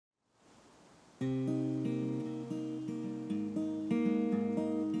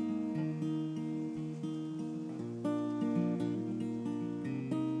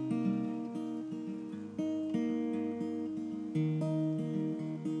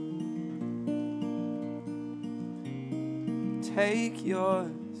take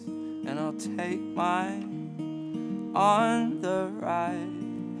yours and I'll take mine. On the right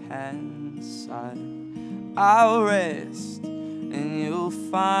hand side I'll rest, and you'll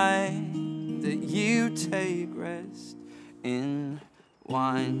find that you take rest in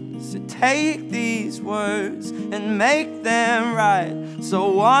wine. So take these words and make them right,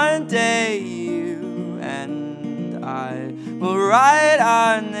 so one day you and I will write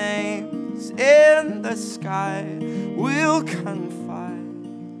our names in the sky. We'll confide,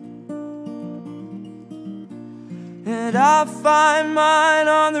 and I'll find mine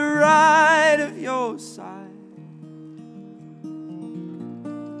on the right of your side.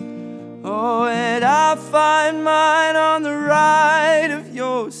 Oh, and I'll find mine on the right of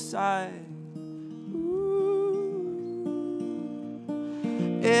your side. Ooh.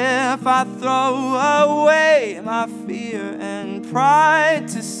 If I throw away my fear and pride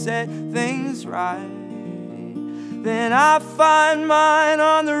to set things right, then I'll find mine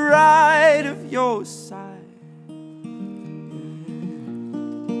on the right of your side.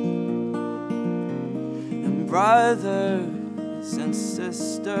 And brothers and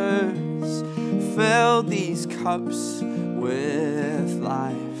sisters, fill these cups with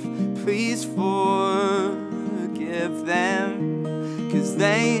life. Please forgive them, 'cause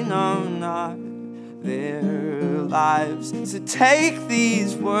they know not their lives. So take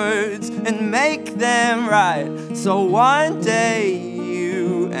these words and make them right, so one day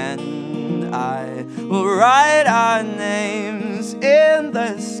you and I will write our names in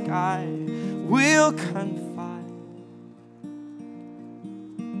the sky. We'll confide,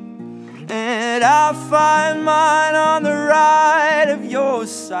 and I'll find mine on the right of your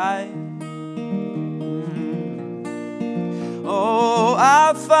side. Oh,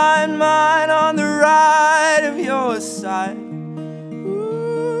 I'll find mine on the right of your side.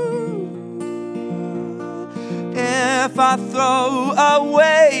 Ooh. If I throw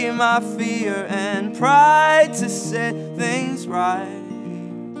away my fear and pride to set things right,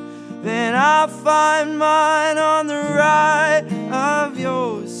 then I'll find mine on the right of your